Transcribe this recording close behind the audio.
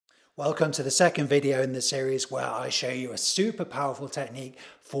Welcome to the second video in the series where I show you a super powerful technique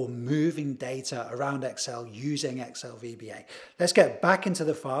for moving data around Excel using Excel VBA. Let's get back into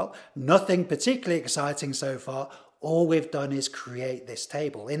the file. Nothing particularly exciting so far. All we've done is create this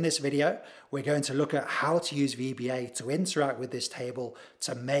table. In this video, we're going to look at how to use VBA to interact with this table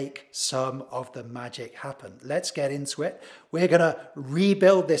to make some of the magic happen. Let's get into it. We're going to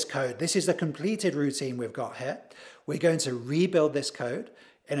rebuild this code. This is the completed routine we've got here. We're going to rebuild this code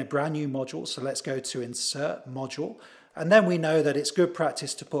in a brand new module. So let's go to Insert Module. And then we know that it's good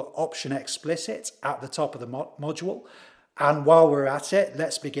practice to put Option Explicit at the top of the module. And while we're at it,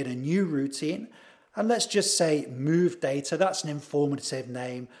 let's begin a new routine. And let's just say Move Data. That's an informative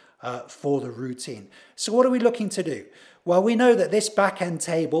name for the routine. So what are we looking to do? Well, we know that this backend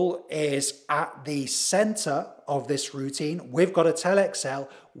table is at the center of this routine. We've got to tell Excel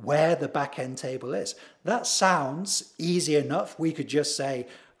where the backend table is. That sounds easy enough. We could just say,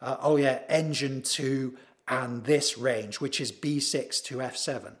 oh yeah, engine 2 and this range, which is B6 to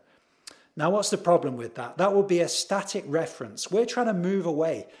F7. Now, what's the problem with that? That will be a static reference. We're trying to move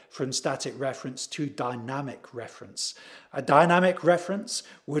away from static reference to dynamic reference. A dynamic reference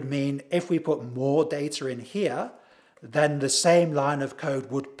would mean if we put more data in here, then the same line of code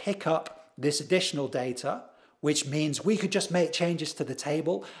would pick up this additional data, which means we could just make changes to the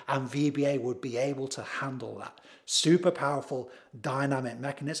table and VBA would be able to handle that. Super powerful dynamic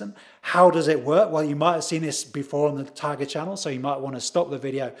mechanism. How does it work? Well, you might have seen this before on the Tiger channel, so you might want to stop the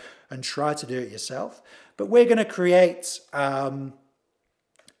video and try to do it yourself. But we're going to create a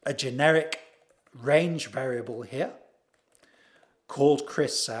generic range variable here called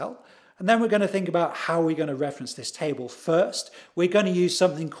ChrisCell. And then we're going to think about how we're going to reference this table. First, we're going to use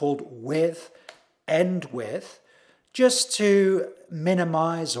something called with, end with, just to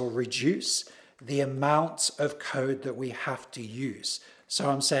minimize or reduce the amount of code that we have to use. So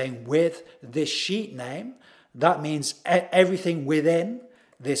I'm saying with this sheet name, that means everything within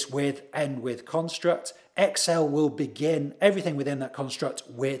this with, end with construct. Excel will begin everything within that construct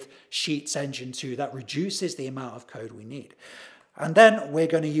with Sheets Engine 2. That reduces the amount of code we need. And then we're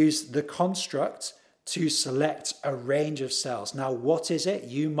going to use the construct to select a range of cells. Now, what is it?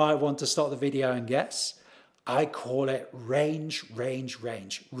 You might want to stop the video and guess. I call it range, range,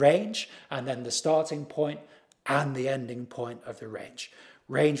 range. Range, and then the starting point and the ending point of the range.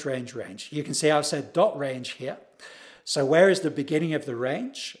 Range, range, range. You can see I've said dot range here. So where is the beginning of the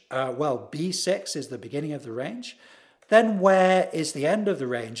range? Well, B6 is the beginning of the range. Then where is the end of the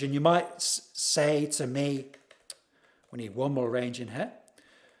range? And you might say to me, we need one more range in here.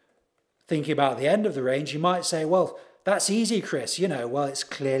 Thinking about the end of the range, you might say, well, that's easy, Chris. You know, well, it's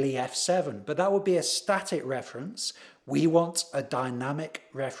clearly F7, but that would be a static reference. We want a dynamic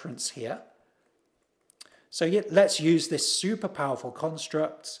reference here. So let's use this super powerful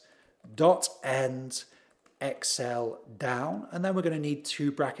construct, dot end, Excel down, and then we're going to need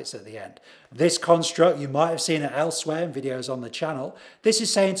two brackets at the end. This construct, you might have seen it elsewhere in videos on the channel. This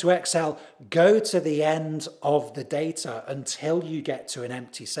is saying to Excel, go to the end of the data until you get to an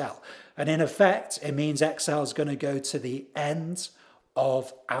empty cell. And in effect, it means Excel is going to go to the end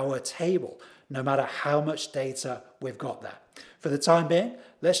of our table, no matter how much data we've got there. For the time being,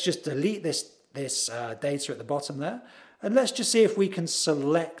 let's just delete this data at the bottom there, and let's just see if we can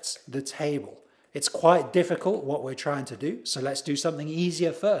select the table. It's quite difficult what we're trying to do, so let's do something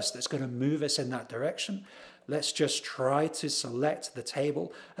easier first that's going to move us in that direction. Let's just try to select the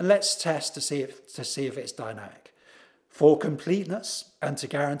table and let's test to see if it's dynamic. For completeness and to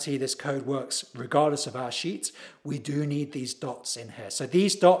guarantee this code works regardless of our sheet, we do need these dots in here. So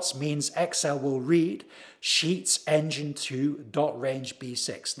these dots means Excel will read Sheets Engine 2 dot range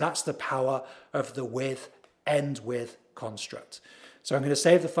B6. That's the power of the with, end with construct. So I'm going to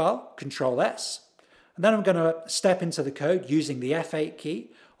save the file, Control S, and then I'm going to step into the code using the F8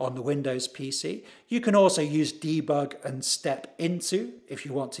 key on the Windows PC. You can also use debug and step into if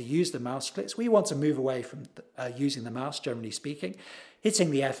you want to use the mouse clicks. We want to move away from using the mouse, generally speaking.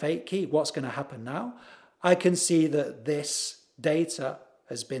 Hitting the F8 key, what's going to happen now? I can see that this data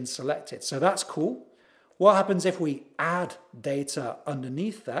has been selected. So that's cool. What happens if we add data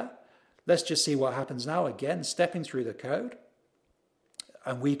underneath there? Let's just see what happens now. Again, stepping through the code.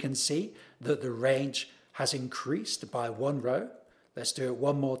 And we can see that the range has increased by one row. Let's do it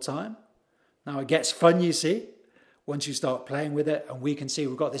one more time. Now it gets fun, you see, once you start playing with it, and we can see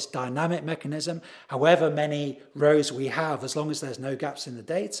we've got this dynamic mechanism. However many rows we have, as long as there's no gaps in the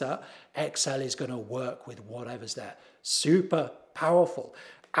data, Excel is going to work with whatever's there. Super powerful.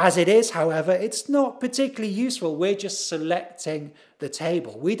 As it is, however, it's not particularly useful. We're just selecting the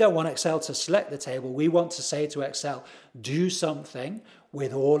table. We don't want Excel to select the table. We want to say to Excel, do something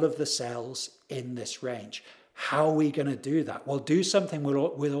with all of the cells in this range. How are we going to do that? Well, do something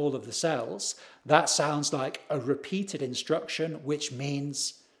with all of the cells. That sounds like a repeated instruction, which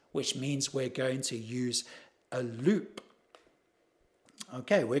means we're going to use a loop.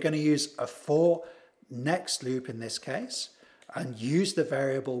 Okay, we're going to use a for next loop in this case, and use the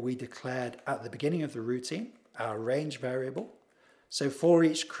variable we declared at the beginning of the routine, our range variable. So for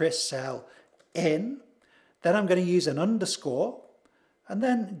each Chris cell in, then I'm going to use an underscore, and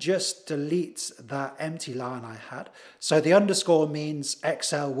then just delete that empty line I had. So the underscore means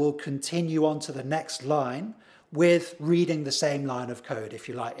Excel will continue on to the next line with reading the same line of code, if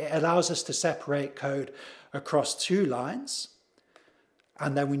you like. It allows us to separate code across two lines.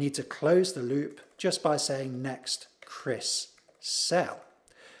 And then we need to close the loop just by saying next Chris cell.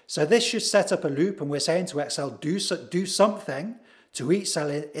 So this should set up a loop, and we're saying to Excel, do something to each cell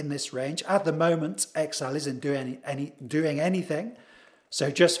in this range. At the moment, Excel isn't doing anything. So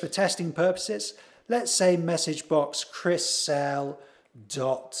just for testing purposes, let's say message box Chris cell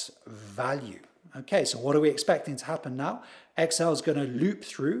dot value. Okay, so what are we expecting to happen now? Excel is going to loop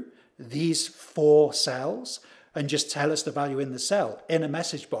through these 4 cells and just tell us the value in the cell in a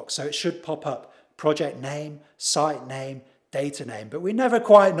message box. So it should pop up project name, site name, data name, but we never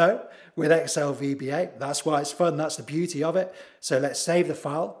quite know with Excel VBA. That's why it's fun. That's the beauty of it. So let's save the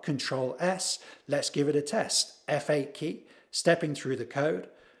file, Control S. Let's give it a test. F8 key, stepping through the code.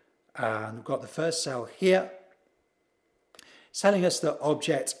 And we've got the first cell here. It's telling us that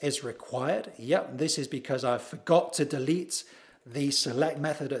object is required. Yep, this is because I forgot to delete the select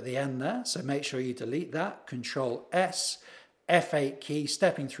method at the end there. So make sure you delete that. Control S, F8 key,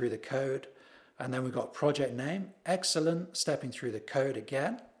 stepping through the code. And then we've got project name. Excellent. Stepping through the code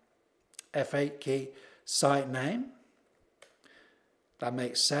again. F8 key, site name. That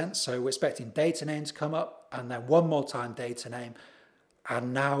makes sense. So we're expecting data name to come up, and then one more time data name.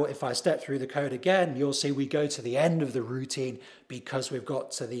 And now if I step through the code again, you'll see we go to the end of the routine because we've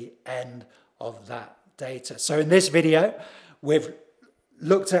got to the end of that data. So in this video, we've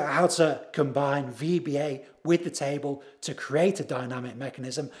looked at how to combine VBA with the table to create a dynamic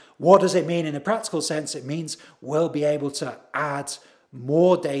mechanism. What does it mean in a practical sense? It means we'll be able to add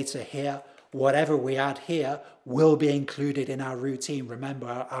more data here. Whatever we add here will be included in our routine. Remember,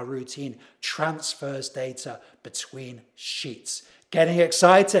 our routine transfers data between sheets. Getting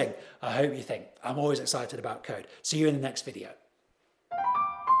exciting? I hope you think. I'm always excited about code. See you in the next video.